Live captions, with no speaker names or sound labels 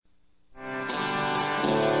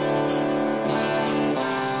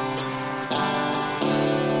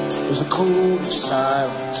code of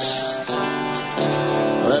silence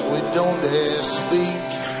that we don't dare speak.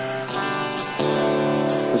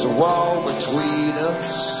 There's a wall between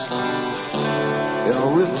us and a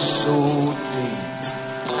river so deep.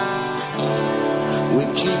 We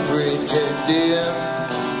keep pretending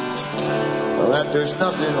that there's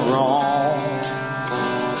nothing wrong.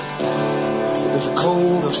 There's a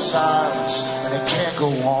code of silence and it can't go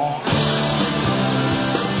on.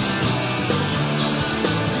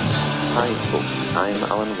 Hi folks, I'm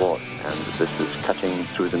Alan Watt and this is Cutting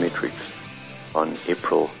Through the Matrix on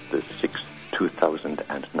April the 6th,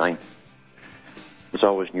 2009. There's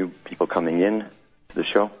always new people coming in to the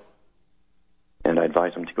show, and I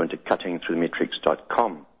advise them to go into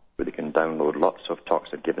cuttingthroughthematrix.com, where they can download lots of talks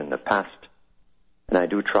I've given in the past. And I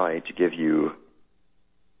do try to give you,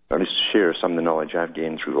 or at least share some of the knowledge I've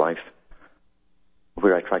gained through life,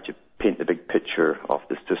 where I try to paint the big picture of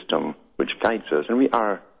the system which guides us. And we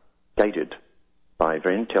are guided by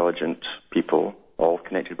very intelligent people, all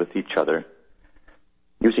connected with each other,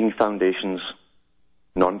 using foundations,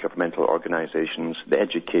 non-governmental organizations, the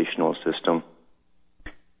educational system.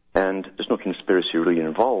 And there's no conspiracy really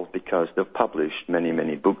involved because they've published many,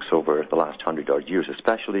 many books over the last 100-odd years,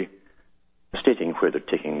 especially stating where they're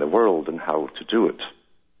taking the world and how to do it.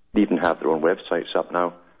 They even have their own websites up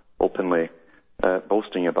now, openly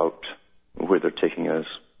boasting about where they're taking us.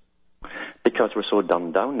 Because we're so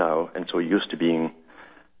dumbed down now and so used to being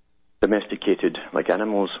domesticated like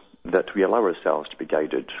animals that we allow ourselves to be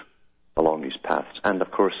guided along these paths. And of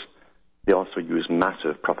course, they also use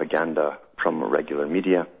massive propaganda from regular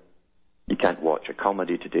media. You can't watch a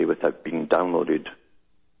comedy today without being downloaded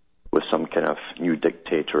with some kind of new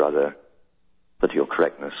dictate or other. Political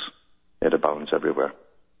correctness, it abounds everywhere.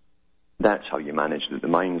 That's how you manage the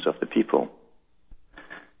minds of the people.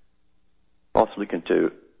 Also look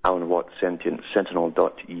into Alan Watt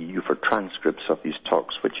Sentinel.eu for transcripts of these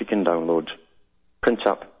talks, which you can download, print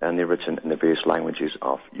up, and they're written in the various languages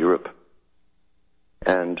of Europe.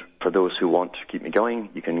 And for those who want to keep me going,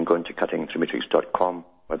 you can go into cuttingthroughmatrix.com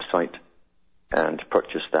website and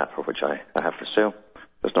purchase that, for which I have for sale.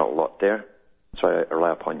 There's not a lot there, so I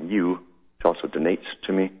rely upon you to also donate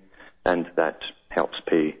to me, and that helps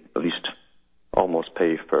pay, at least almost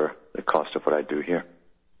pay for the cost of what I do here.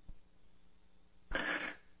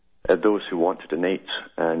 Those who want to donate,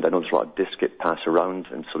 and I know there's a lot of discs get passed around,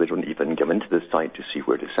 and so they don't even go into the site to see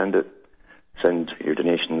where to send it. Send your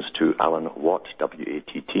donations to Alan Watt,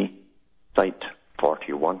 W-A-T-T, Site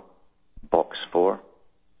 41, Box 4,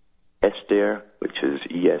 Estaire, which is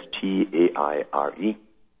E-S-T-A-I-R-E,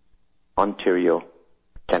 Ontario,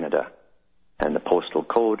 Canada. And the postal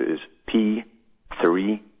code is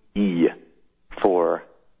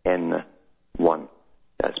P3E4N1.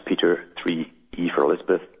 That's Peter, 3E for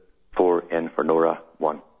Elizabeth, 4N for Nora,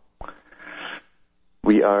 1.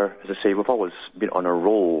 We are, as I say, we've always been on a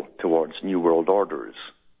roll towards new world orders.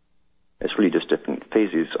 It's really just different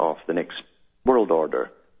phases of the next world order,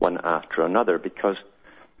 one after another, because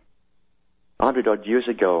 100-odd years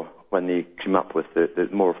ago, when they came up with the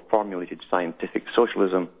more formulated scientific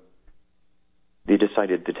socialism, they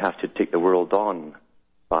decided they'd have to take the world on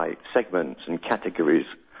by segments and categories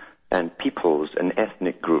and peoples and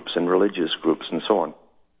ethnic groups and religious groups and so on.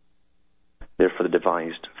 Therefore, they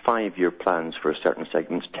devised 5-year plans for certain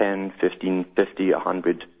segments, 10, 15, 50,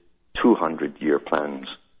 100, 200-year plans.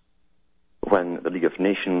 When the League of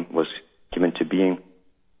Nations came into being,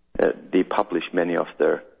 they published many of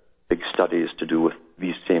their big studies to do with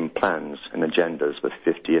these same plans and agendas with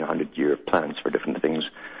 50 and 100-year plans for different things.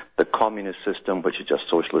 The communist system, which is just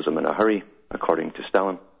socialism in a hurry, according to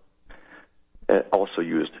Stalin, also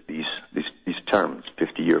used these terms,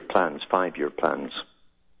 50-year plans, 5-year plans.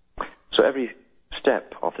 So every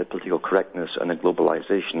step of the political correctness and the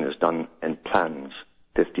globalization is done in plans,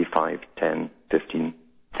 55, 10, 15,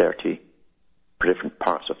 30, for different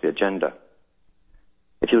parts of the agenda.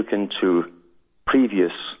 If you look into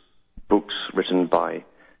previous books written by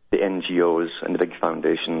the NGOs and the big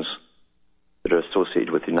foundations that are associated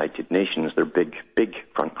with the United Nations, their big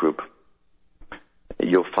front group,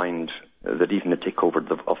 you'll find that even the takeover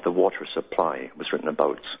of the water supply was written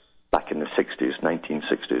about back in the 60s,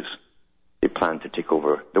 1960s. They planned to take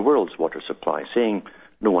over the world's water supply, saying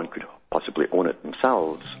no one could possibly own it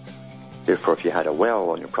themselves. Therefore, if you had a well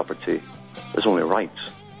on your property, there's only right,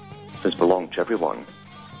 since it belonged to everyone,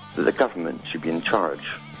 that the government should be in charge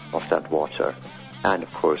of that water, and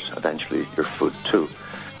of course, eventually, your food too.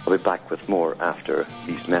 I'll be back with more after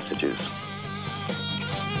these messages.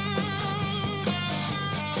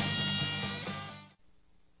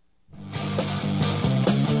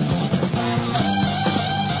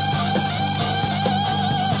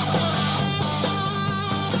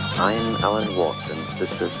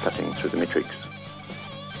 This is Cutting Through the Matrix.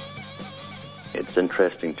 It's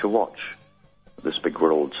interesting to watch this big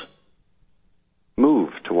world move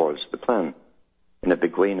towards the plan in a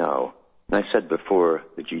big way now. And I said before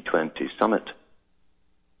the G20 summit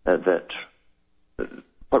that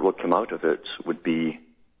what will come out of it would be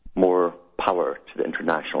more power to the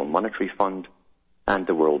International Monetary Fund and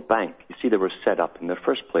the World Bank. You see, they were set up in the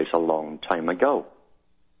first place a long time ago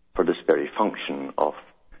for this very function of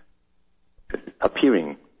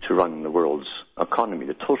appearing to run the world's economy,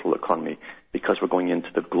 the total economy, because we're going into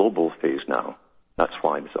the global phase now. That's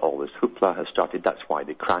why all this hoopla has started. That's why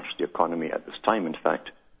they crashed the economy at this time, in fact.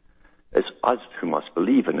 It's us who must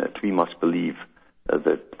believe in it. We must believe that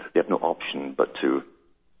they have no option but to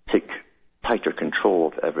take tighter control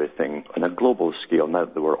of everything on a global scale now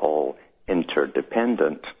that we're all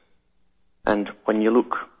interdependent. And when you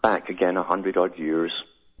look back again 100-odd years,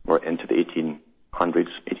 or into the 1800s,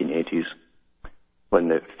 1880s, when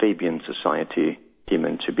the Fabian Society came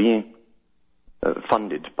into being,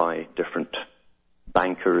 funded by different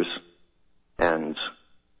bankers and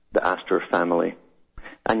the Astor family,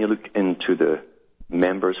 and you look into the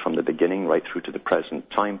members from the beginning right through to the present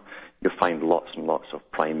time, you'll find lots and lots of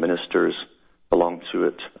prime ministers belong to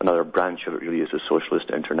it. Another branch of it really is the Socialist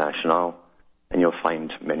International, and you'll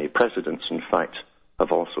find many presidents, in fact,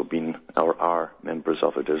 have also been or are members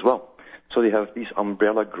of it as well. So they have these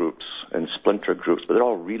umbrella groups and splinter groups, but they're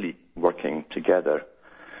all really working together.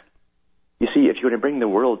 You see, if you were to bring the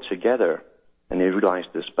world together, and they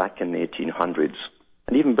realized this back in the 1800s,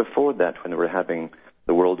 and even before that when they were having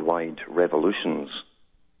the worldwide revolutions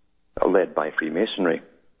led by Freemasonry,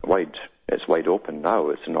 it's wide open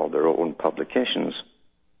now, it's in all their own publications,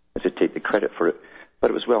 as they take the credit for it.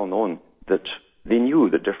 But it was well known that they knew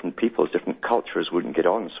that different peoples, different cultures wouldn't get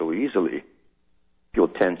on so easily. People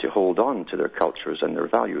tend to hold on to their cultures and their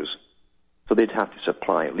values. So they'd have to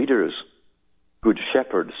supply leaders, good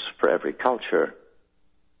shepherds for every culture,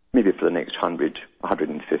 maybe for the next 100,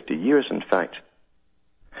 150 years, in fact.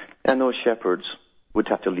 And those shepherds would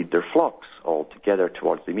have to lead their flocks all together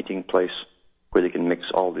towards the meeting place where they can mix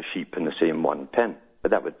all the sheep in the same one pen.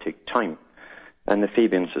 But that would take time. And the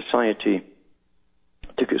Fabian Society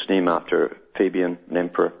took its name after Fabian, an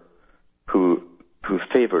emperor, who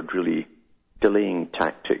favored really delaying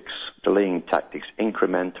tactics,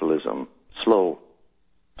 incrementalism, slow,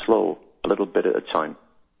 a little bit at a time.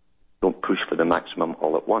 Don't push for the maximum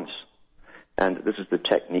all at once. And this is the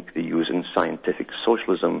technique they use in scientific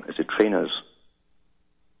socialism as they train us.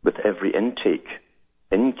 With every intake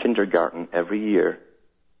in kindergarten every year,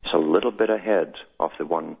 it's a little bit ahead of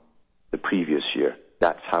the previous year.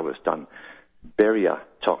 That's how it's done. Beria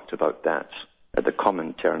talked about that at the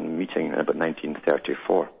Comintern meeting in about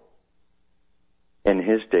 1934. In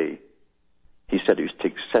his day, he said it would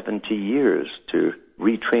take 70 years to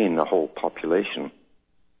retrain the whole population.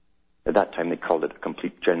 At that time, they called it a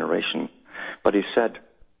complete generation. But he said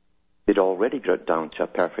they'd already got it down to a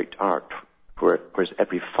perfect art, whereas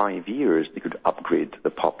every 5 years they could upgrade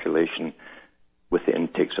the population with the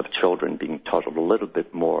intakes of children being taught a little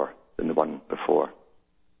bit more than the one before.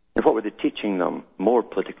 And what were they teaching them? More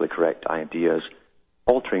politically correct ideas,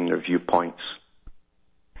 altering their viewpoints,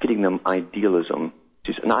 feeding them idealism.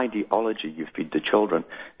 It's an ideology you feed the children,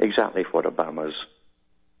 exactly what Obama's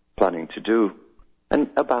planning to do. And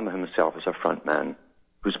Obama himself is a front man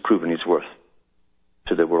who's proven his worth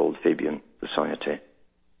to the World Fabian Society.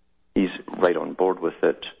 He's right on board with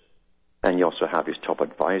it. And you also have his top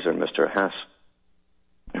advisor, Mr. Haas,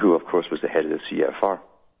 who, of course, was the head of the CFR.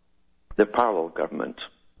 The parallel government.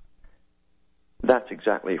 That's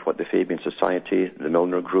exactly what the Fabian Society, the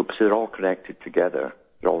Milner groups, they're all connected together.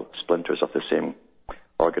 They're all splinters of the same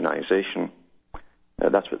organization.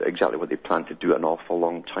 That's exactly what they planned to do an awful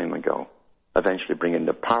long time ago. Eventually bring in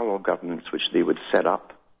the parallel governments which they would set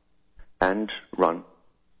up and run.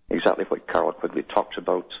 Exactly what Carroll Quigley talked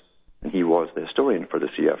about, and he was the historian for the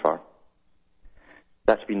CFR.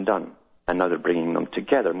 That's been done, and now they're bringing them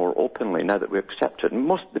together more openly now that we accept it. And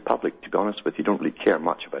most of the public, to be honest with you, don't really care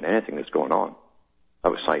much about anything that's going on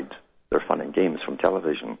outside their fun and games from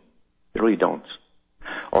television. They really don't.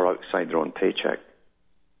 Or outside their own paycheck.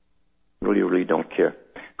 They really don't care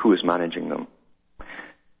who is managing them.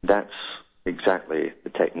 That's exactly the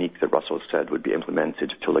technique that Russell said would be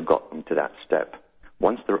implemented till they got them to that step.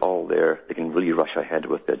 Once they're all there, they can really rush ahead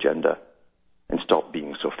with the agenda and stop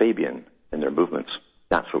being so Fabian in their movements.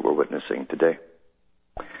 That's what we're witnessing today.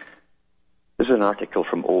 This is an article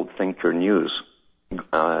from Old Thinker News.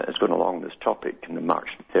 It's going along this topic in the March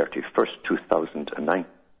 31st, 2009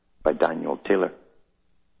 by Daniel Taylor.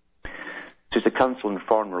 It says the Council on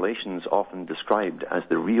Foreign Relations, often described as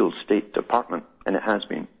the real State Department, and it has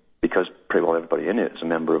been, because pretty well everybody in it is a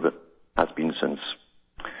member of it, has been since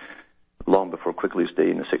long before Quigley's day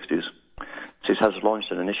in the 60s. It has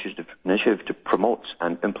launched an initiative to promote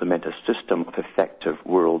and implement a system of effective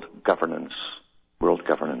world governance. World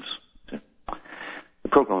governance. The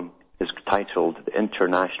program is titled the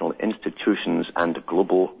International Institutions and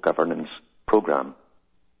Global Governance Program.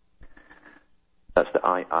 That's the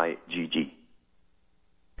IIGG.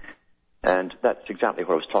 And that's exactly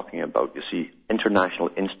what I was talking about. You see, international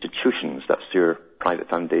institutions, that's your private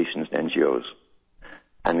foundations and NGOs,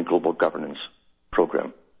 and global governance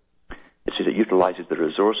program. It says it utilizes the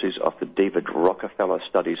resources of the David Rockefeller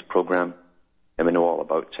Studies Program, and we know all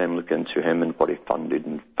about him, look into him and what he funded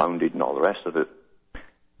and founded and all the rest of it.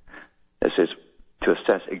 It says to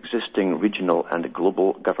assess existing regional and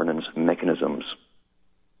global governance mechanisms.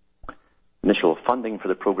 Initial funding for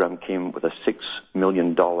the program came with a $6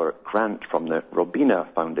 million grant from the Robina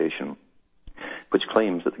Foundation, which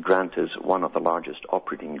claims that the grant is one of the largest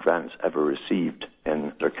operating grants ever received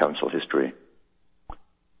in their council history.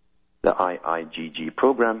 The IIGG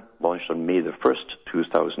program, launched on May the 1st,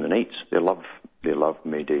 2008, they love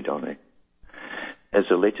May Day, don't they? Is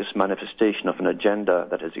the latest manifestation of an agenda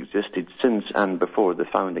that has existed since and before the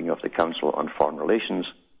founding of the Council on Foreign Relations.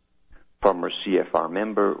 Former CFR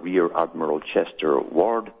member Rear Admiral Chester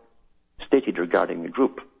Ward stated regarding the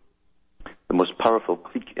group, the most powerful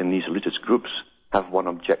clique in these elitist groups have one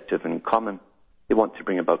objective in common. They want to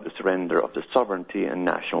bring about the surrender of the sovereignty and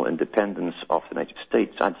national independence of the United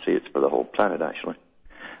States. I'd say it's for the whole planet, actually.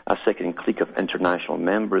 A second clique of international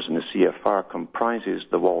members in the CFR comprises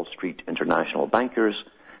the Wall Street international bankers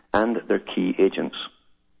and their key agents.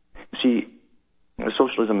 See,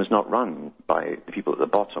 socialism is not run by the people at the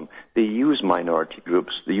bottom. They use minority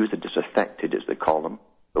groups. They use the disaffected, as they call them,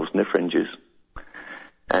 those in the fringes.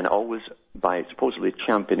 And always, by supposedly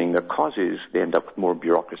championing their causes, they end up with more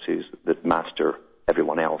bureaucracies that master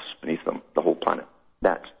everyone else beneath them, the whole planet.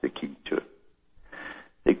 That's the key to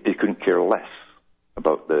it. They couldn't care less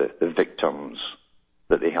about the victims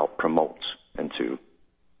that they help promote into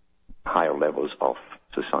higher levels of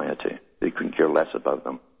society. They couldn't care less about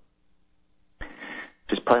them.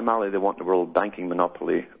 Because primarily they want the world banking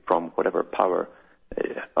monopoly from whatever power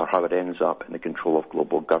or how it ends up in the control of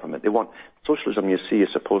global government. They want socialism, you see, is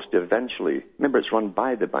supposed to eventually, remember it's run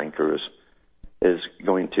by the bankers, is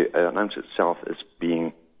going to announce itself as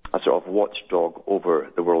being a sort of watchdog over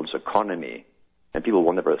the world's economy. And people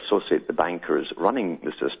will never associate the bankers running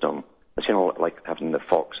the system. It's kind of like having the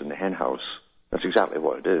fox in the hen house. That's exactly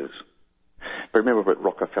what it is. But remember what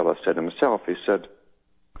Rockefeller said himself. He said,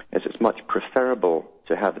 it's much preferable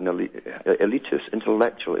to have an elitist,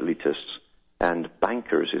 intellectual elitists, and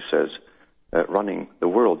bankers, he says, running the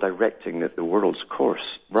world, directing the world's course,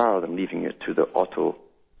 rather than leaving it to the auto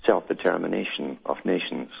self-determination of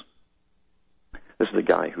nations. This is the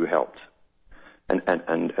guy who helped.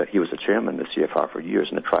 And he was the chairman of the CFR for years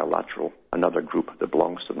in the Trilateral, another group that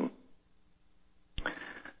belongs to them.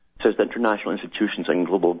 It says the International Institutions and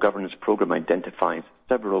Global Governance Program identifies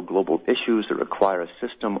several global issues that require a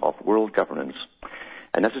system of world governance.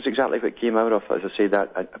 And this is exactly what came out of, as I say,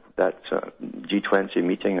 that G20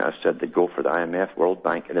 meeting. I said they go for the IMF, World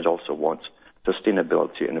Bank, and it also wants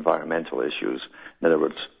sustainability and environmental issues. In other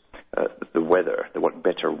words, the weather. They want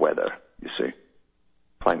better weather, you see,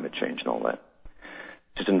 climate change and all that.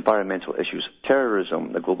 It says environmental issues,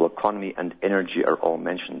 terrorism, the global economy, and energy are all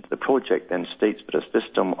mentioned. The project then states that a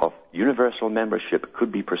system of universal membership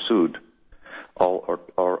could be pursued, or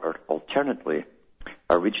alternately,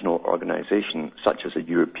 a regional organization such as the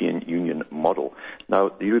European Union model. Now,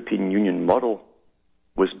 the European Union model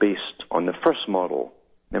was based on the first model.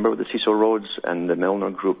 Remember with the Cecil Rhodes and the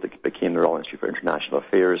Milner Group that became the Royal Institute for International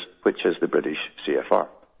Affairs, which is the British CFR.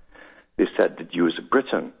 They said to use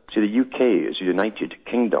Britain. See, the UK is a United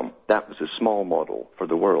Kingdom. That was a small model for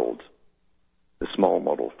the world. The small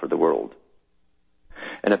model for the world.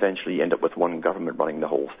 And eventually you end up with one government running the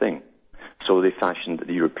whole thing. So they fashioned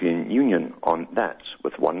the European Union on that,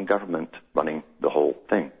 with one government running the whole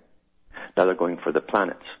thing. Now they're going for the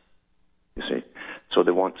planet, you see. So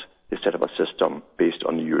they set up a system based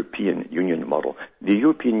on the European Union model. The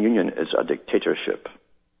European Union is a dictatorship,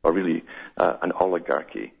 or really an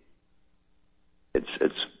oligarchy.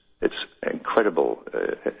 It's incredible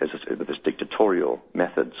with its dictatorial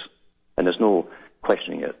methods, and there's no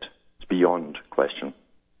questioning it. It's beyond question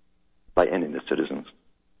by any of the citizens.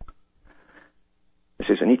 It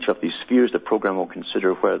says, in each of these spheres, the program will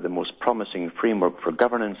consider whether the most promising framework for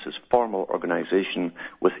governance is formal organization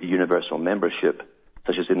with universal membership,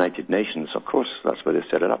 such as the United Nations. Of course, that's where they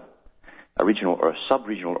set it up. A regional or a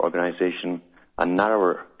sub-regional organization, a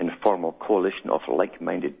narrower, informal coalition of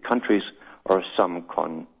like-minded countries, or some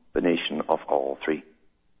combination of all three.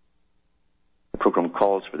 The program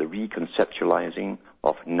calls for the reconceptualizing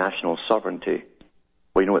of national sovereignty.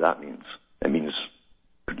 Well, you know what that means. It means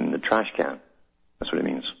put it in the trash can. That's what it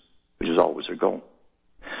means, which is always their goal.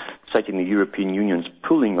 Citing the European Union's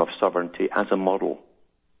pooling of sovereignty as a model,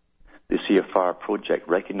 the CFR project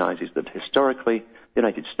recognizes that historically the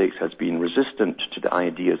United States has been resistant to the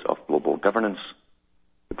ideas of global governance.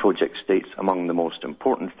 The project states among the most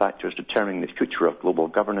important factors determining the future of global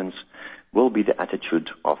governance will be the attitude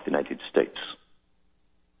of the United States.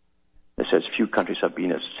 It says few countries have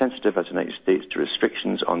been as sensitive as the United States to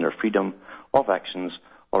restrictions on their freedom of actions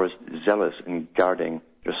or as zealous in guarding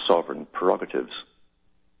their sovereign prerogatives.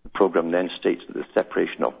 The program then states that the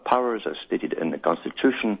separation of powers, as stated in the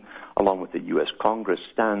Constitution, along with the U.S. Congress,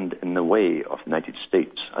 stand in the way of the United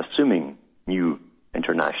States assuming new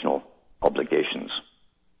international obligations.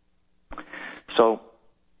 So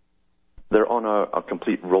they're on a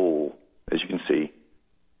complete roll, as you can see,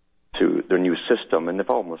 to their new system, and they've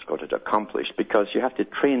almost got it accomplished, because you have to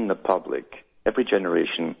train the public every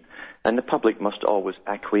generation, and the public must always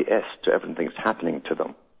acquiesce to everything that's happening to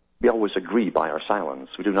them. We always agree by our silence.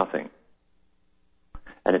 We do nothing.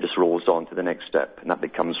 And it just rolls on to the next step, and that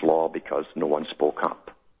becomes law because no one spoke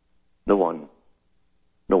up. No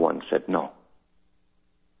one said no.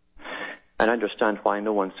 And I understand why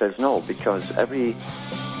no one says no, because every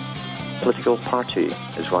political party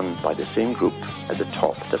is run by the same group at the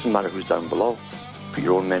top. It doesn't matter who's down below. Put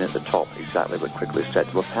your own men at the top, exactly what Quigley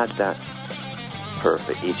said. We've had that for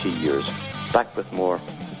 80 years. Back with more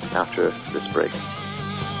after this break.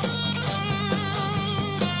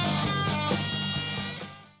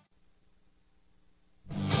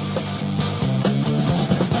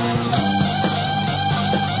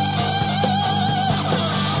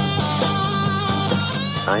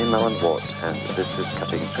 I'm Alan Watt, and this is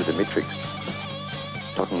Cutting Through the Matrix,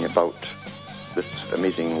 talking about this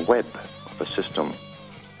amazing web of a system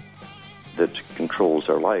that controls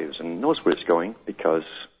our lives and knows where it's going because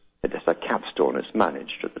it is a capstone. It's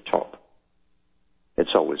managed at the top.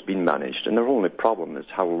 It's always been managed, and their only problem is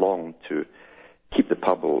how long to keep the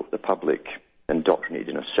public indoctrinated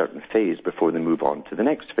in a certain phase before they move on to the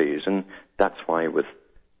next phase. And that's why with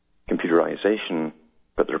computerization,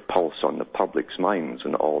 put their pulse on the public's minds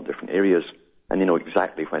in all different areas, and they know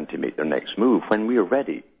exactly when to make their next move, when we're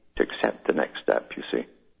ready to accept the next step, you see.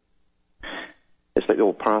 It's like the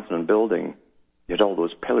old Parthenon building. You had all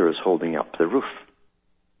those pillars holding up the roof.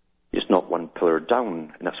 You just knock one pillar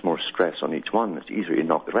down, and that's more stress on each one. It's easier to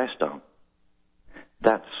knock the rest down.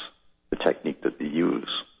 That's the technique that they use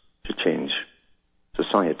to change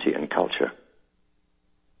society and culture.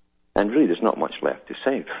 And really, there's not much left to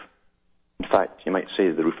save. In fact, you might say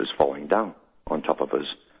the roof is falling down on top of us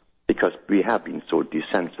because we have been so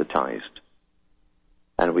desensitized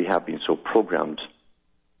and we have been so programmed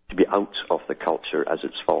to be out of the culture as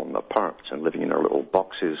it's fallen apart and living in our little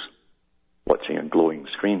boxes, watching a glowing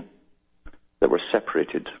screen, that we're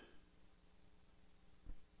separated.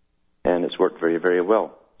 And it's worked very, very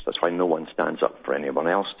well. So that's why no one stands up for anyone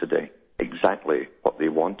else today. Exactly what they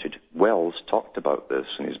wanted. Wells talked about this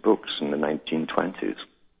in his books in the 1920s.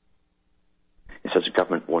 He says the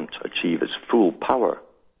government won't achieve its full power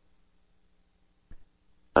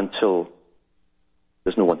until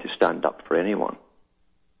there's no one to stand up for anyone.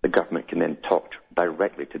 The government can then talk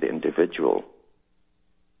directly to the individual,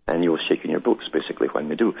 and you'll shake in your boots basically when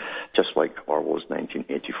they do, just like Orwell's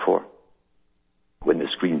 1984, when the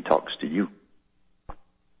screen talks to you.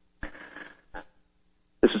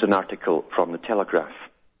 This is an article from the Telegraph,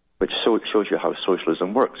 which shows you how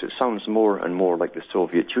socialism works. It sounds more and more like the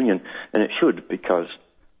Soviet Union, and it should, because,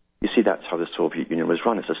 you see, that's how the Soviet Union was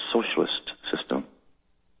run. It's a socialist system.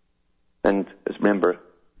 And remember,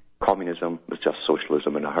 communism was just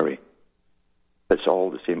socialism in a hurry. It's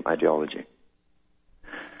all the same ideology.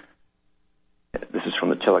 This is from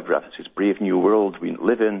the Telegraph. It says, "Brave new world we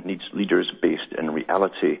live in needs leaders based in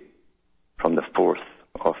reality," from the 4th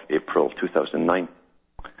of April 2009.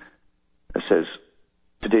 It says,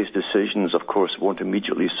 "Today's decisions, of course, won't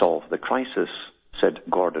immediately solve the crisis," said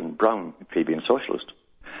Gordon Brown, a Fabian socialist,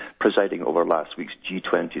 presiding over last week's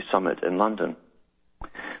G20 summit in London.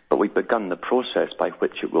 "But we've begun the process by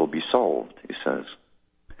which it will be solved," he says.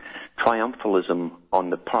 Triumphalism on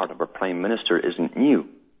the part of our Prime Minister isn't new.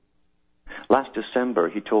 Last December,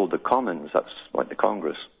 he told the Commons, that's like the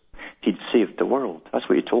Congress, he'd saved the world. That's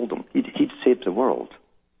what he told them. He'd saved the world.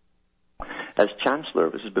 As Chancellor,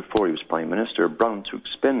 this is before he was Prime Minister, Brown took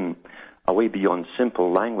spin away beyond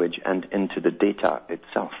simple language and into the data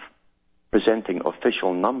itself, presenting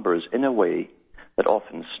official numbers in a way that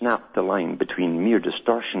often snap the line between mere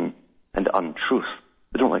distortion and untruth.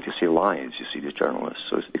 They don't like to say lies, you see, these journalists,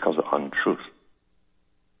 so it's because of untruth.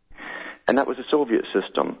 And that was the Soviet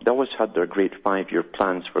system. They always had their great 5-year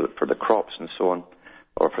plans for the crops and so on,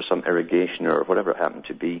 or for some irrigation or whatever it happened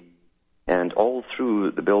to be. And all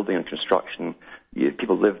through the building and construction,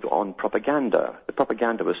 people lived on propaganda. The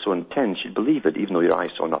propaganda was so intense, you'd believe it even though your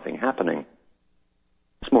eyes saw nothing happening.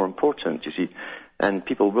 It's more important, you see, and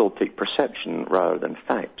people will take perception rather than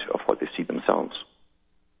fact of what they see themselves.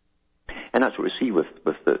 And that's what we see with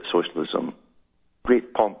the socialism.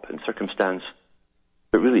 Great pomp and circumstance,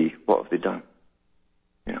 but really, what have they done?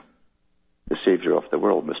 You know, the savior of the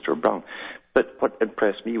world, Mr. Brown. But what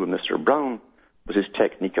impressed me with Mr. Brown was his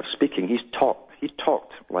technique of speaking. He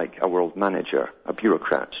talked like a world manager, a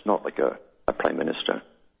bureaucrat, not like a prime minister.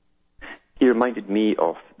 He reminded me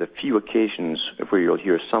of the few occasions where you'll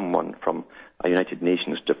hear someone from a United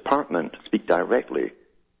Nations department speak directly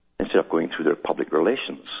instead of going through their public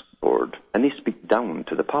relations board. And they speak down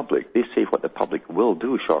to the public. They say what the public will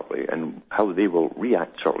do shortly and how they will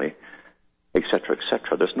react shortly, etc.,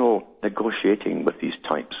 etc. There's no negotiating with these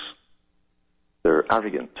types. They're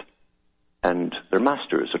arrogant. And they're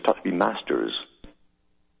masters. They're taught to be masters,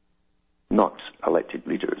 not elected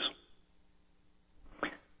leaders.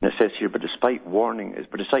 And it says here, but despite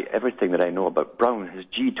everything that I know about Brown, his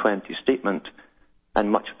G20 statement and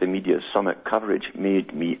much of the media's summit coverage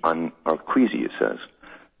made me queasy, it says.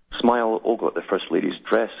 Smile, ogle at the First Lady's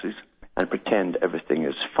dresses, and pretend everything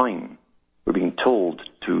is fine. We're being told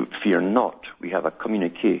to fear not. We have a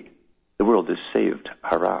communique. The world is saved.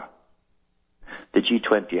 Hurrah. The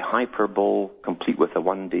G20 hyperbole, complete with a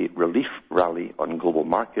one-day relief rally on global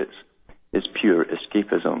markets, is pure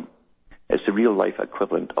escapism. It's the real-life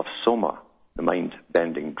equivalent of Soma, the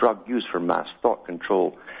mind-bending drug used for mass thought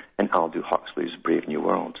control in Aldous Huxley's Brave New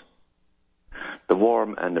World. The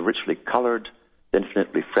warm and the richly coloured, the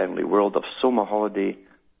infinitely friendly world of Soma Holiday,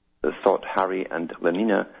 thought Harry and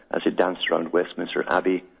Lenina as they danced around Westminster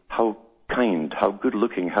Abbey, how kind, how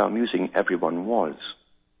good-looking, how amusing everyone was.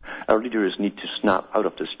 Our leaders need to snap out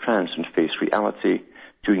of this trance and face reality.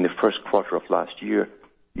 During the first quarter of last year,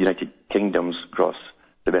 the United Kingdom's gross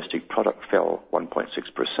domestic product fell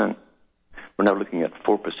 1.6%. We're now looking at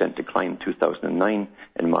 4% decline in 2009,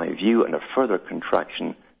 in my view, and a further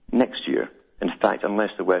contraction next year. In fact,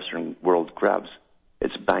 unless the Western world grabs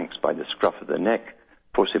its banks by the scruff of the neck,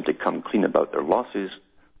 force them to come clean about their losses,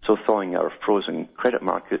 so thawing our frozen credit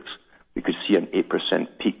markets, we could see an 8%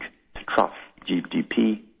 peak to trough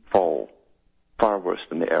GDP fall, far worse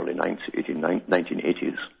than the early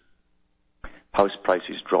 1980s. House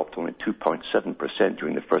prices dropped only 2.7%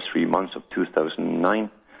 during the first 3 months of 2009,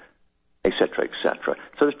 etc., etc.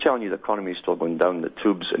 So they're telling you the economy is still going down the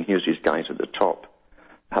tubes, and here's these guys at the top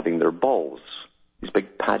having their balls, these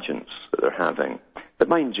big pageants that they're having. But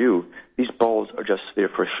mind you, these balls are just there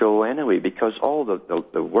for show anyway, because all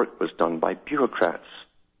the work was done by bureaucrats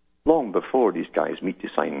long before these guys meet to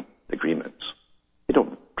sign agreements. They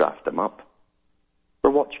don't draft them up.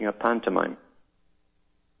 We're watching a pantomime.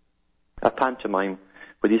 A pantomime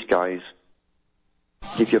where these guys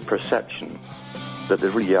give you a perception that they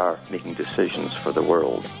really are making decisions for the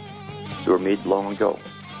world. They were made long ago,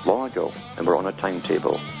 and we're on a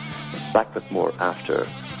timetable. Back with more after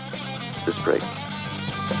this break.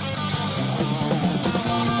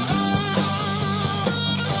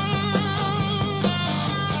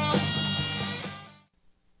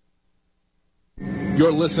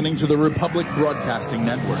 You're listening to the Republic Broadcasting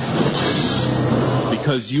Network,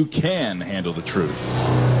 because you can handle the truth.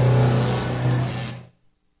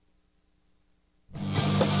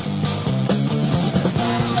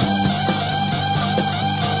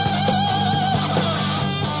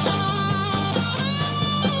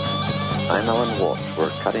 I'm Alan Watt. We're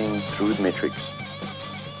cutting through the matrix.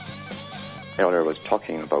 Earlier I was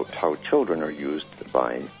talking about how children are used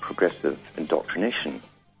by progressive indoctrination.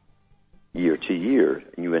 Year to year,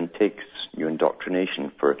 new intakes, new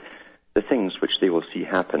indoctrination for the things which they will see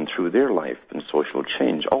happen through their life and social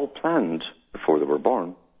change, all planned before they were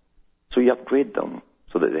born. So you upgrade them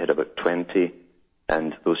so that they hit about 20,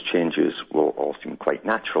 and those changes will all seem quite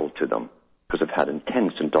natural to them because they've had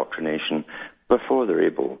intense indoctrination before they're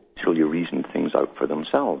able to really reason things out for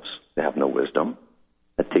themselves. They have no wisdom.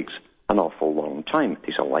 It takes an awful long time. It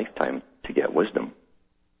takes a lifetime to get wisdom.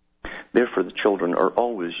 Therefore, the children are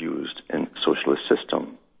always used in socialist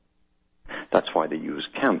system. That's why they use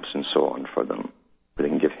camps and so on for them, where they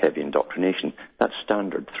can give heavy indoctrination. That's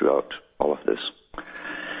standard throughout all of this.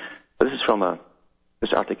 But this is from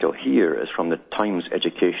this article here is from the Times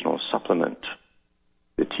Educational Supplement,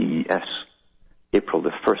 the TES, April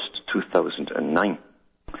the 1st, 2009.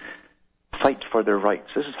 Fight for their rights.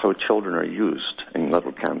 This is how children are used in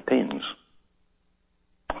little campaigns.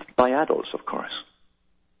 By adults, of course,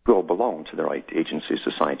 who all belong to the right agencies,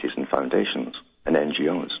 societies, and foundations, and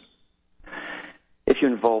NGOs. If you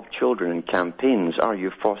involve children in campaigns, are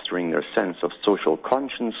you fostering their sense of social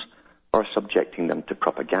conscience or subjecting them to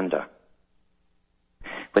propaganda?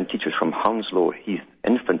 When teachers from Hounslow Heath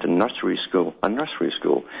Infant and Nursery School, a nursery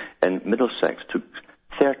school in Middlesex, took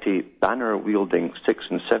 30 banner-wielding 6-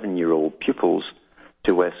 and 7-year-old pupils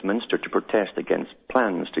to Westminster to protest against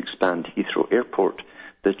plans to expand Heathrow Airport,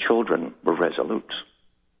 the children were resolute.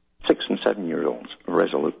 6- and 7-year-olds were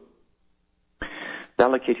resolute. The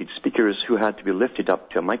allocated speakers, who had to be lifted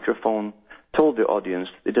up to a microphone, told the audience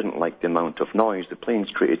they didn't like the amount of noise the planes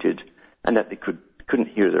created and that they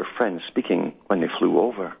couldn't hear their friends speaking when they flew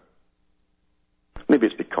over. Maybe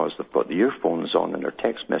it's because they've got the earphones on and they're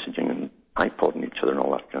text messaging and iPodding each other and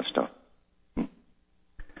all that kind of stuff.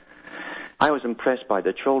 I was impressed by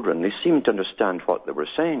the children. They seemed to understand what they were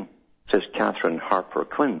saying, says Catherine Harper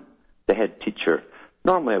Quinn, the head teacher.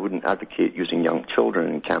 Normally I wouldn't advocate using young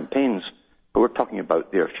children in campaigns, but we're talking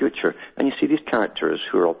about their future. And you see these characters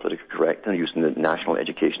who are all politically correct and are using the national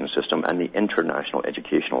education system and the international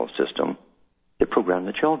educational system to program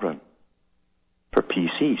the children for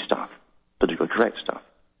PC stuff, politically correct stuff.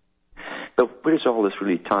 But where does all this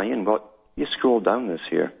really tie in? Well, you scroll down this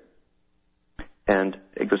here, and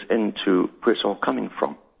it goes into where it's all coming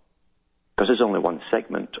from. Because there's only one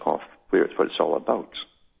segment of what it's all about.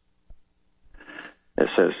 It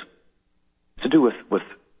says, to do with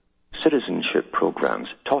citizenship programs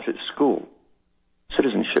taught at school.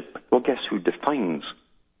 Citizenship, well, guess who defines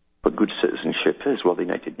what good citizenship is? Well, the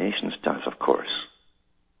United Nations does, of course.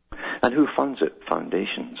 And who funds it?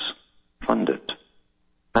 Foundations fund it.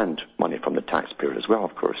 And money from the taxpayer as well,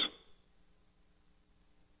 of course.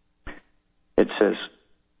 It says,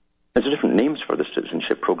 there's different names for the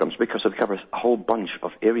citizenship programs because it covers a whole bunch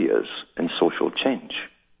of areas in social change.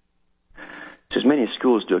 It says many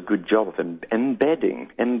schools do a good job of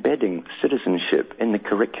embedding citizenship in the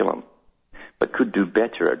curriculum, but could do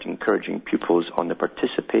better at encouraging pupils on the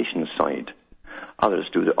participation side. Others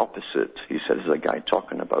do the opposite, he says, as a guy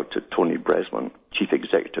talking about it, Tony Breslin, chief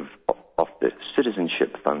executive of the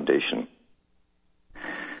Citizenship Foundation.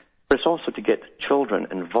 But it's also to get children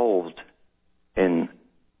involved in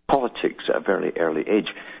politics at a very early age.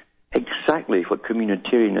 Exactly what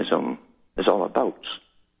communitarianism is all about.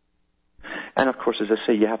 And of course, as I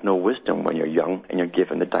say, you have no wisdom when you're young and you're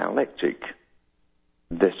given the dialectic.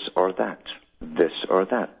 This or that. This or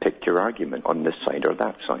that. Pick your argument on this side or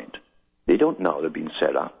that side. They don't know they're being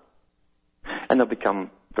set up. And they'll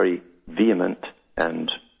become very vehement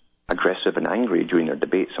and aggressive and angry during their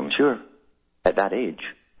debates, I'm sure, at that age,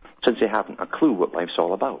 since they haven't a clue what life's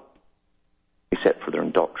all about, except for their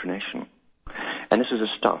indoctrination. And this is the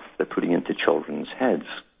stuff they're putting into children's heads.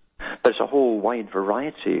 There's a whole wide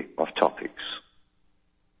variety of topics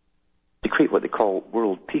to create what they call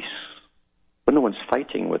world peace. When no one's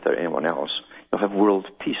fighting with anyone else, you'll have world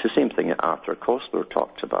peace. The same thing that Arthur Koestler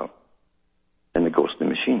talked about in The Ghost in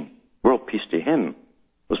the Machine. World peace to him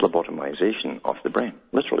was lobotomization of the brain,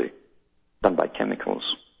 literally, done by chemicals.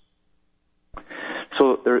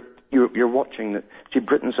 So you're watching that. See,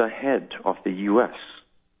 Britain's ahead of the US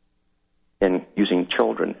in using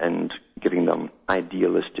children and giving them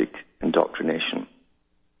idealistic indoctrination,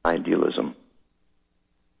 idealism,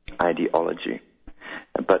 ideology.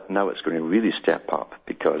 But now it's going to really step up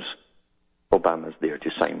because Obama's there to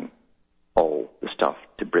sign all the stuff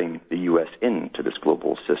to bring the US into this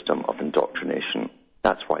global system of indoctrination.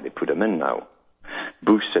 That's why they put him in now.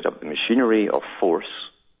 Bush set up the machinery of force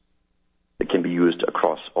that can be used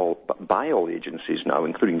by all agencies now,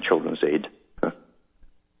 including Children's Aid.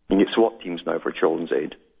 You get SWAT teams now for Children's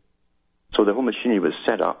Aid. So the whole machinery was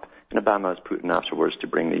set up, and Obama was put in afterwards to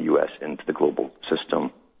bring the US into the global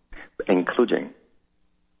system, including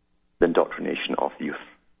the indoctrination of youth.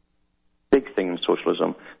 Big thing in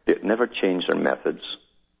socialism, they never change their methods.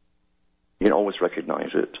 You can always recognize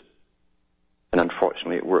it. And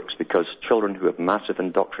unfortunately it works because children who have massive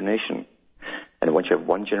indoctrination, and once you have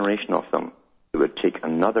one generation of them, it would take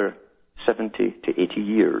another 70 to 80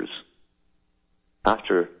 years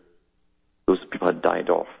after those people had died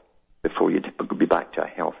off before you'd be back to a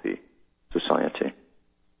healthy society.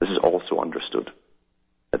 This is also understood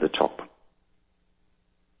at the top.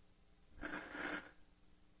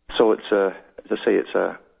 So it's as I say, it's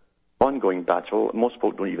a ongoing battle. Most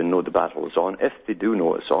people don't even know the battle is on. If they do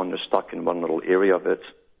know it's on, they're stuck in one little area of it.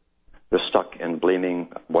 They're stuck in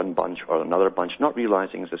blaming one bunch or another bunch, not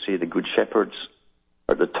realizing, as I say, the good shepherds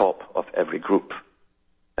are at the top of every group,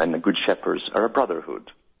 and the good shepherds are a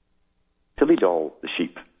brotherhood to lead all the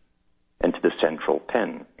sheep into the central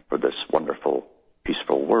pen for this wonderful,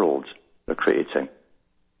 peaceful world they're creating.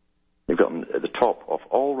 They've got them at the top of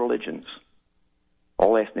all religions,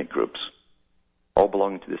 all ethnic groups, all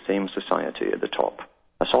belong to the same society at the top.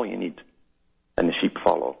 That's all you need. And the sheep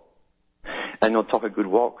follow. And they'll talk a good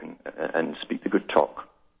walk and speak the good talk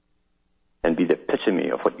and be the epitome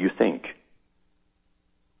of what you think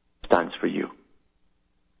stands for you.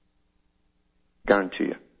 Guarantee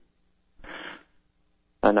you.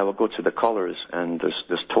 And I will go to the callers, and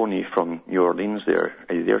there's Tony from New Orleans there.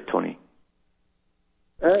 Are you there, Tony?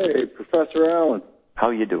 Hey, Professor Allen. How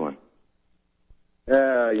are you doing?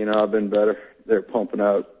 Yeah, I've been better. They're pumping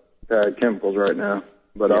out bad chemicals right now.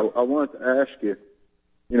 But yeah. I wanted to ask you,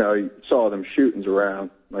 you saw them shootings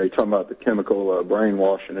around. You're talking about the chemical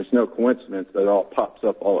brainwashing. It's no coincidence that it all pops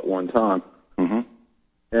up all at one time. Mm-hmm.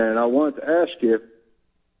 And I wanted to ask you,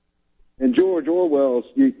 in George Orwell's,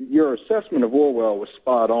 your assessment of Orwell was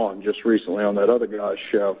spot on just recently on that other guy's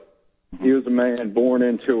show. Mm-hmm. He was a man born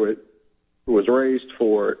into it, who was raised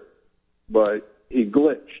for it, but he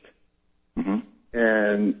glitched. Mm-hmm.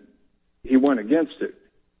 And he went against it.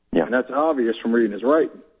 Yeah. And that's obvious from reading his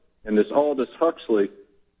writing. And this Aldous Huxley, if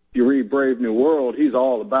you read Brave New World, he's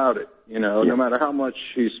all about it. Yeah. No matter how much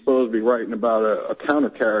he's supposed to be writing about a counter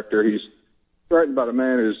character, he's writing about a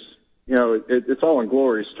man who's, it's all in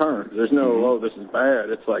glorious terms. There's no, oh, this is bad.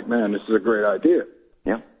 It's like, man, this is a great idea.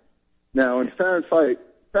 Yeah. Now, in Fahrenheit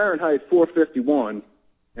 451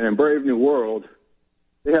 and in Brave New World,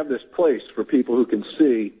 they have this place for people who can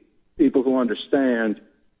see, people who understand,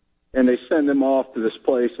 and they send them off to this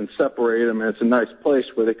place and separate them, and it's a nice place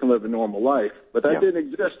where they can live a normal life. But that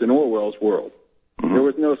didn't exist in Orwell's world. Mm-hmm. There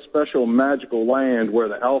was no special magical land where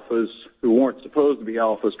the alphas who weren't supposed to be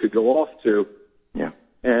alphas could go off to. Yeah.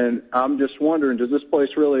 And I'm just wondering, does this place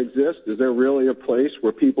really exist? Is there really a place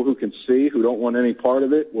where people who can see, who don't want any part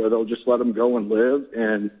of it, where they'll just let them go and live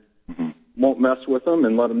and won't mess with them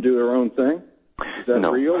and let them do their own thing? Is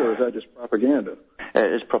that real, or is that just propaganda?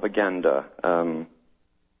 It is propaganda.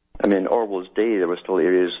 Orwell's day, there were still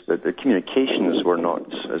areas that the communications were not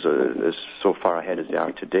as so far ahead as they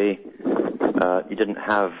are today. You didn't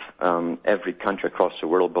have every country across the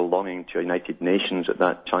world belonging to United Nations at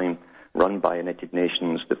that time, run by United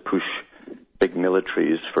Nations that push big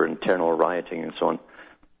militaries for internal rioting and so on.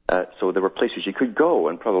 So there were places you could go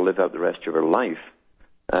and probably live out the rest of your life.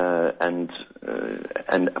 And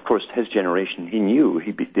of course, his generation, he knew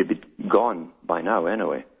they'd be gone by now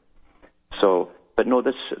anyway. So, but no,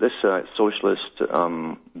 this socialist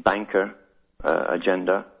banker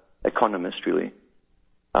agenda, economist really,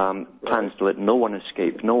 plans to let no one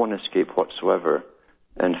escape whatsoever.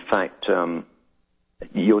 In fact,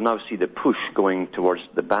 you'll now see the push going towards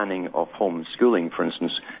the banning of homeschooling, for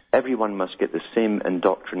instance. Everyone must get the same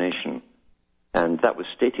indoctrination. And that was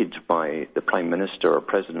stated by the Prime Minister or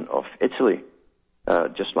President of Italy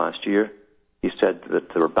just last year. He said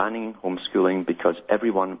that they were banning homeschooling because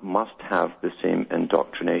everyone must have the same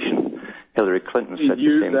indoctrination. Hillary Clinton said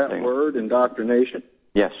the same thing. Use that word, indoctrination?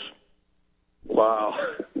 Yes. Wow.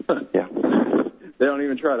 Yeah. They don't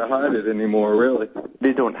even try to hide it anymore, really.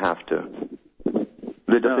 They don't have to.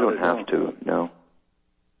 They don't have to, no.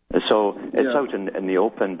 So it's out in the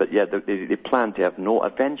open, but they plan to have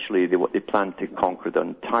eventually they plan to conquer the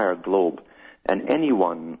entire globe. And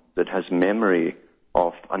anyone that has memory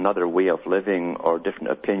of another way of living or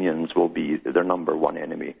different opinions will be their number one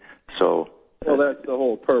enemy. So. Well, that's the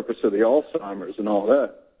whole purpose of the Alzheimer's and all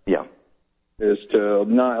that. Yeah. Is to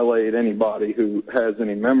annihilate anybody who has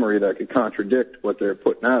any memory that could contradict what they're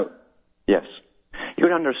putting out. Yes. You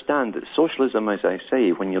would understand that socialism, as I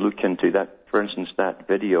say, when you look into that, for instance, that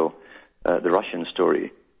video, the Russian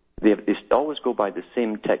story, they always go by the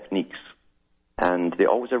same techniques, and they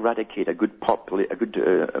always eradicate a good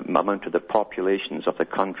amount of the populations of the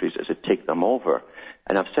countries as they take them over.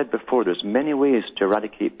 And I've said before, there's many ways to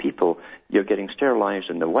eradicate people. You're getting sterilized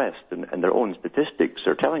in the West, and their own statistics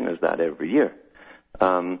are telling us that every year.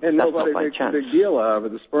 And nobody makes a big deal out of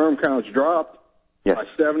it. The sperm count's dropped by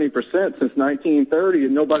 70% since 1930,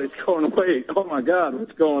 and nobody's going, wait, oh my God,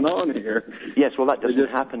 what's going on here? Yes, well, that doesn't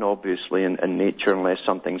happen, obviously, in nature unless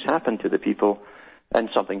something's happened to the people, and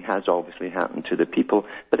something has obviously happened to the people.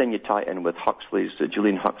 But then you tie it in with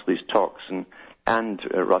Julian Huxley's talks and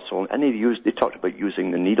Russell, and they talked about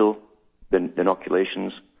using the needle, the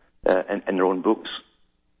inoculations, in their own books.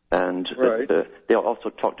 And they also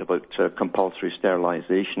talked about compulsory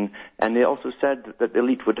sterilization, and they also said that the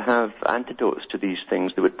elite would have antidotes to these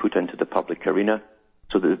things they would put into the public arena,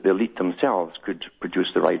 so that the elite themselves could produce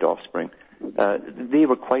the right offspring. They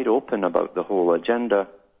were quite open about the whole agenda,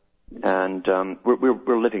 and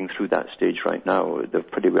we're living through that stage right now. They're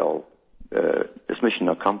pretty well, this mission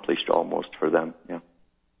accomplished almost for them, yeah.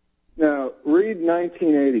 Now, read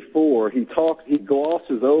 1984. He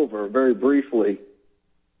glosses over very briefly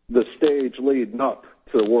the stage leading up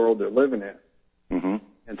to the world they're living in. Mm-hmm.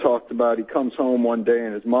 And talked about he comes home one day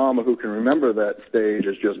and his mama, who can remember that stage,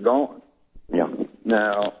 is just gone. Yeah.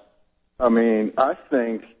 Now, I mean, I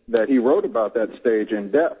think that he wrote about that stage in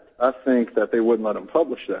depth. I think that they wouldn't let him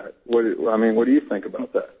publish that. What do you think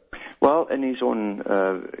about that? Well, in his own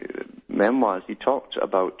memoirs, he talked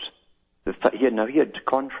about the fact he had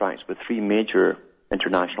contracts with 3 major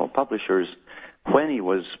international publishers when he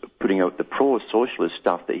was putting out the pro-socialist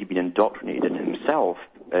stuff that he'd been indoctrinated in himself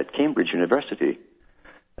at Cambridge University.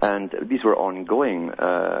 And these were ongoing,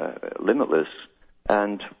 limitless.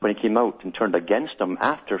 And when he came out and turned against them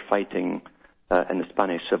after fighting in the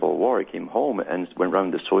Spanish Civil War, he came home and went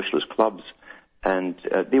around the socialist clubs, and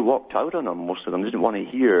they walked out on him, most of them. They didn't want to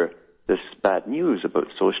hear this bad news about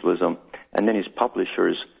socialism. And then his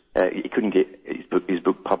publishers, he couldn't get his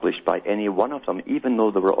book published by any one of them, even though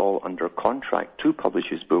they were all under contract to publish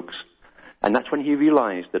his books. And that's when he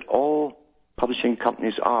realized that all publishing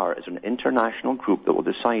companies are as an international group that will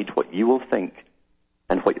decide what you will think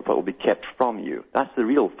and what will be kept from you. That's the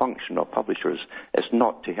real function of publishers. It's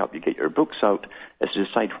not to help you get your books out. It's to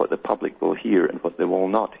decide what the public will hear and what they will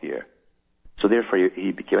not hear. So therefore,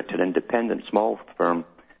 he became an independent small firm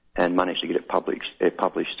and managed to get it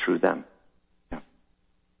published through them. Yeah.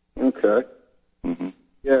 Okay. Mm-hmm.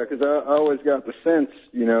 Yeah, because I always got the sense,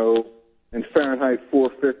 in Fahrenheit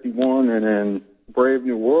 451 and in Brave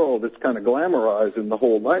New World, it's kind of glamorizing the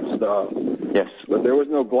whole lifestyle. Yes. But there was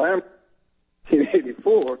no glamour in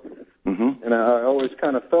 1984. Mm-hmm. And I always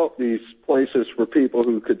kind of felt these places for people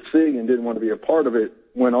who could see and didn't want to be a part of it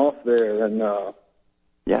went off there. And,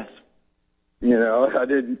 yes.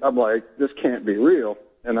 I'm like, this can't be real.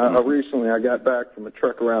 And recently I got back from a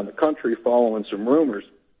trek around the country following some rumors,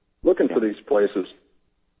 looking for these places,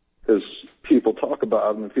 because people talk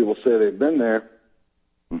about them and people say they've been there.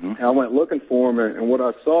 Mm-hmm. And I went looking for them, and what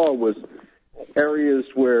I saw was areas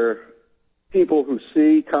where people who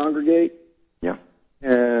see congregate. Yeah.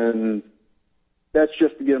 And that's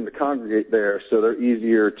just to get them to congregate there, so they're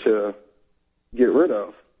easier to get rid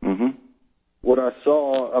of. Mm-hmm. What I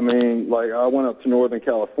saw, I went up to Northern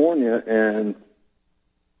California, and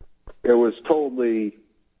it was totally,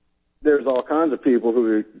 there's all kinds of people who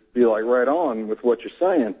would be like right on with what you're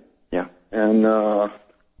saying. Yeah. And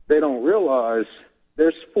they don't realize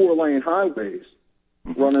there's 4-lane highways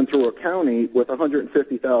running through a county with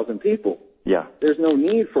 150,000 people. Yeah. There's no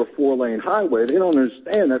need for a 4-lane highway. They don't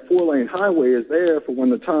understand that 4-lane highway is there for when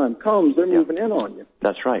the time comes, they're moving in on you.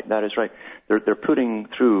 That's right. That is right. They're putting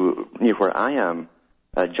through, near where I am,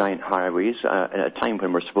 giant highways at a time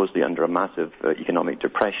when we're supposedly under a massive economic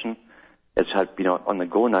depression. It's had been on the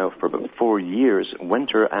go now for about 4 years,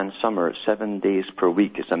 winter and summer, 7 days per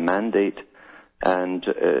week is a mandate. And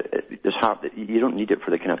it's hard, you don't need it for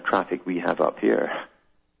the kind of traffic we have up here.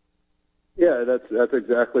 Yeah, that's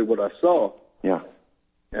exactly what I saw. Yeah.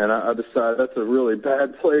 And I decided that's a really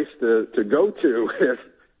bad place to go to if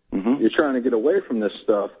you're trying to get away from this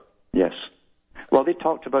stuff. Yes. Well, they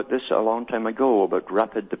talked about this a long time ago, about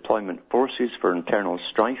rapid deployment forces for internal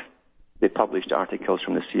strife. They published articles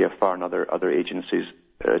from the CFR and other agencies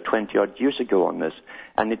 20-odd years ago on this,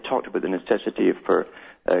 and they talked about the necessity for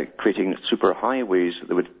creating super highways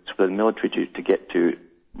that would for the military to get to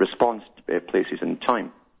response places in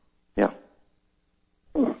time. Yeah.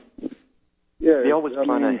 Huh. Yeah. They always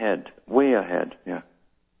plan ahead, way ahead. Yeah.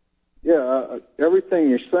 Yeah. Everything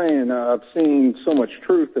you're saying, I've seen so much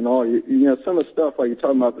truth in all. Some of the stuff like you're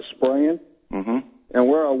talking about the spraying. Mm-hmm. And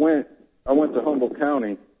where I went to Humboldt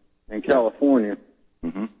County in California,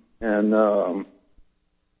 and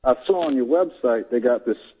I saw on your website they got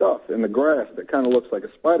this stuff in the grass that kind of looks like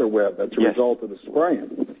a spider web. That's a result of the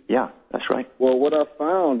spraying. Yeah, that's right. Well, what I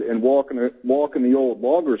found in walking the old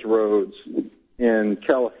loggers roads in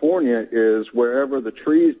California is wherever the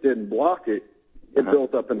trees didn't block it, it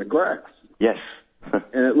built up in the grass. Yes.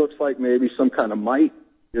 And it looks like maybe some kind of mite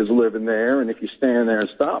is living there, and if you stand there and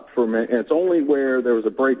stop for a minute, and it's only where there was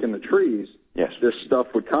a break in the trees, this stuff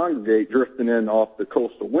would congregate, drifting in off the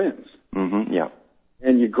coastal winds. Mm-hmm, yeah.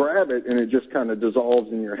 And you grab it, and it just kind of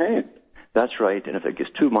dissolves in your hand. That's right, and if it gets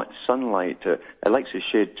too much sunlight, it likes to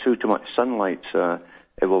shade too much sunlight,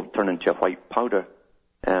 it will turn into a white powder.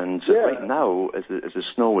 And right now, as the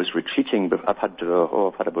snow is retreating, I've had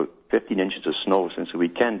about 15 inches of snow since the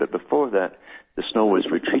weekend, but before that, the snow is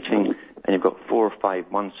retreating, and you've got 4 or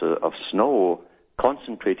 5 months of snow,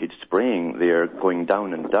 concentrated spraying there, going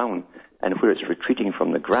down and down, and where it's retreating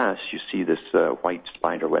from the grass, you see this white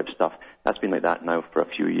spiderweb stuff. That's been like that now for a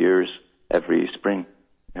few years, every spring.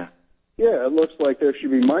 Yeah. Yeah, it looks like there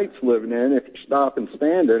should be mites living in. If you stop and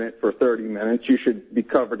stand in it for 30 minutes, you should be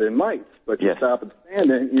covered in mites. But you Yes. stop and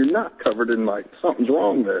stand in it, you're not covered in mites. Something's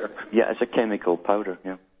wrong there. Yeah, it's a chemical powder,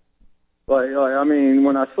 yeah. I mean,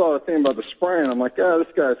 when I saw the thing about the spraying, I'm like, this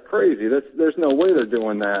guy's crazy. There's no way they're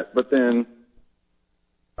doing that. But then,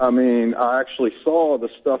 I mean, I actually saw the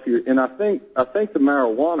stuff and I think the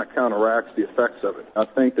marijuana counteracts the effects of it. I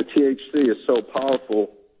think the THC is so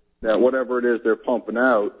powerful that whatever it is they're pumping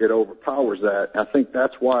out, it overpowers that. I think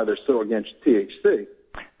that's why they're so against THC.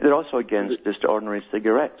 They're also against just ordinary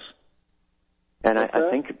cigarettes. And I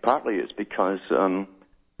think partly it's because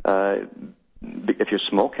if you're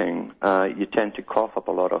smoking, you tend to cough up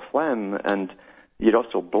a lot of phlegm, and you'd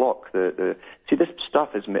also block the see, this stuff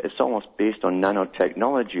it's almost based on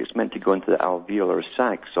nanotechnology. It's meant to go into the alveolar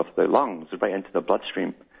sacs of the lungs, right into the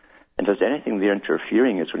bloodstream. And if there's anything there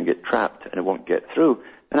interfering, it's going to get trapped and it won't get through.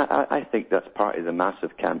 And I think that's part of the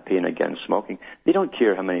massive campaign against smoking. They don't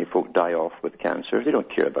care how many folk die off with cancer. They don't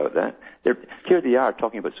care about that. Here they are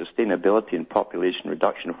talking about sustainability and population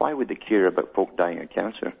reduction. Why would they care about folk dying of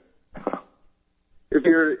cancer? If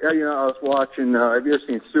you're, I was watching, have you ever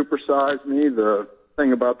seen Super Size Me, the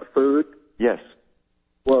thing about the food? Yes.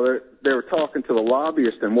 Well, they were talking to the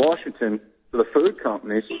lobbyist in Washington for the food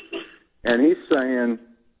companies, and he's saying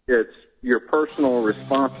it's your personal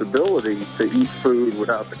responsibility to eat food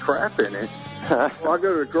without the crap in it. Well, I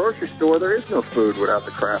go to the grocery store, there is no food without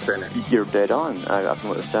the crap in it. You're dead on. I've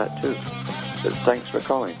noticed that too. But thanks for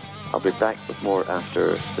calling. I'll be back with more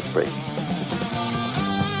after the break.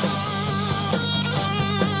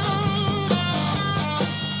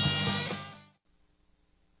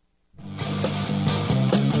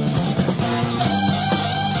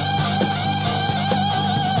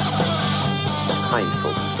 Hi,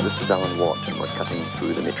 folks. This is Alan Watt, and we're cutting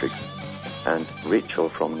through the matrix. And Rachel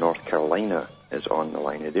from North Carolina is on the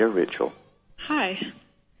line. Are you there, Rachel? Hi.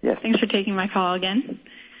 Yes. Thanks for taking my call again.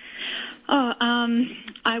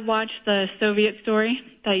 I watched the Soviet story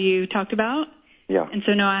that you talked about. Yeah. And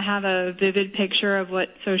so now I have a vivid picture of what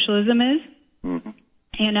socialism is. Mm-hmm.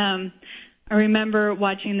 And I remember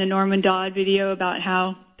watching the Norman Dodd video about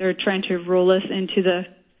how they're trying to roll us into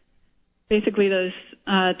basically those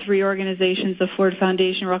three organizations, the Ford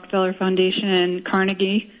Foundation, Rockefeller Foundation, and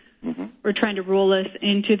Carnegie. Mm-hmm. We're trying to roll us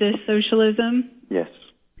into this socialism. Yes.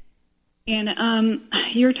 And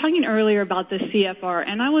you were talking earlier about the CFR,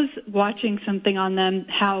 and I was watching something on them,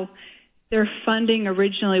 how their funding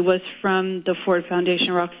originally was from the Ford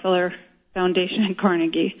Foundation, Rockefeller Foundation, and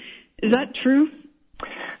Carnegie. Is that true?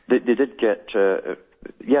 They did get,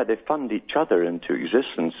 they fund each other into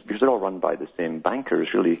existence because they're all run by the same bankers,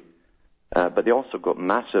 really. But they also got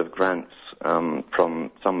massive grants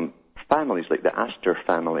from some families, like the Astor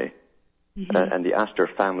family. Mm-hmm. And the Astor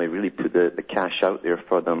family really put the cash out there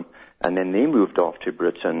for them. And then they moved off to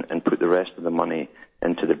Britain and put the rest of the money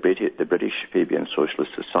into the British Fabian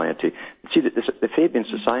Socialist Society. See, the Fabian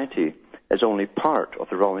Society is only part of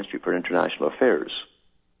the Royal Institute for International Affairs.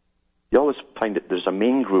 You always find that there's a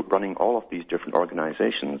main group running all of these different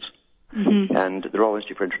organizations. Mm-hmm. And the Royal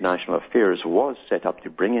Institute for International Affairs was set up to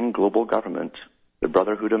bring in global government, the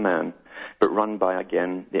Brotherhood of Man, but run by,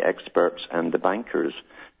 again, the experts and the bankers.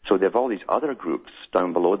 So they have all these other groups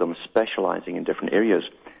down below them specializing in different areas.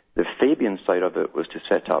 The Fabian side of it was to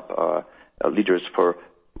set up leaders for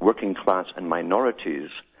working class and minorities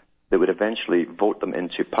that would eventually vote them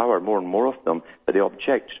into power, more and more of them. But the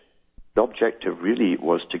objective really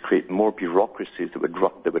was to create more bureaucracies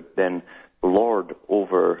that would then lord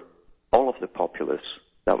over all of the populace.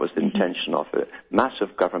 That was the intention of it.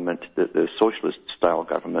 Massive government, the socialist-style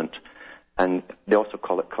government. And they also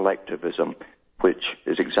call it collectivism, which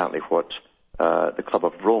is exactly what the Club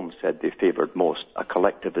of Rome said they favored most, a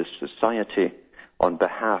collectivist society on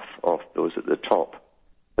behalf of those at the top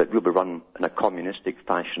that will be run in a communistic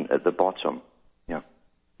fashion at the bottom. Yeah.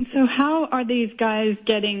 So how are these guys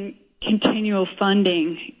getting continual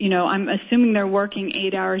funding? You know, I'm assuming they're working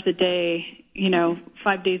 8 hours a day,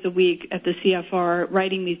 5 days a week at the CFR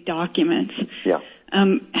writing these documents. Yeah.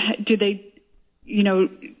 Do they,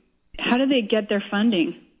 how do they get their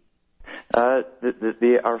funding?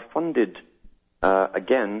 They are funded,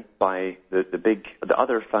 again, by the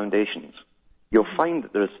other foundations. You'll find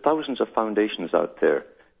that there's thousands of foundations out there,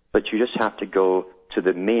 but you just have to go to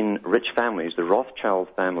the main rich families. The Rothschild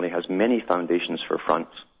family has many foundations for France.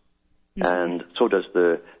 and so does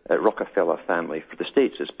the Rockefeller family. For the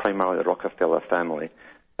States, it's primarily the Rockefeller family.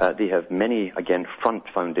 They have many, again, front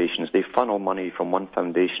foundations. They funnel money from one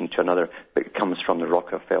foundation to another, but it comes from the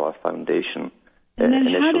Rockefeller Foundation. And then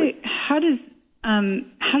how does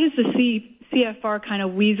the CFR kind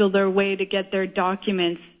of weasel their way to get their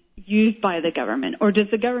documents used by the government? Or does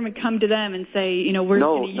the government come to them and say, we're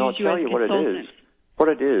going to use you as consultants? What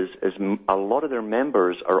it is a lot of their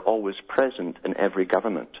members are always present in every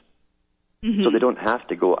government. So they don't have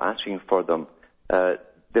to go asking for them.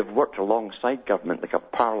 They've worked alongside government, like a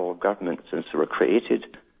parallel government, since they were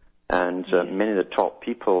created. And many of the top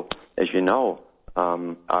people, as you know,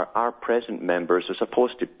 our present members are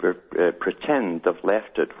supposed to pretend they've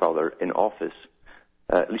left it while they're in office.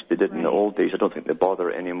 At least they did in the old days. I don't think they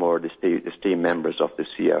bother anymore. They stay members of the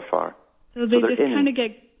CFR. So they just kind of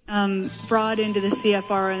get brought into the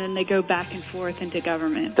CFR and then they go back and forth into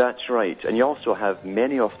government. That's right. And you also have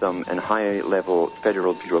many of them in high-level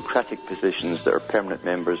federal bureaucratic positions that are permanent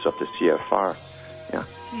members of the CFR. Yeah.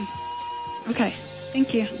 Okay.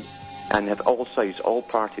 Thank you. And have all sides, all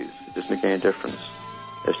parties. It doesn't make any difference.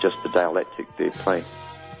 It's just the dialectic they play.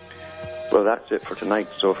 Well, that's it for tonight.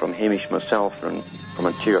 So from Hamish, myself, and from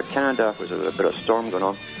Ontario, Canada, where there's a bit of storm going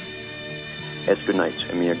on, it's good night,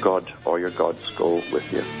 and may your God or your gods go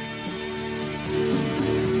with you.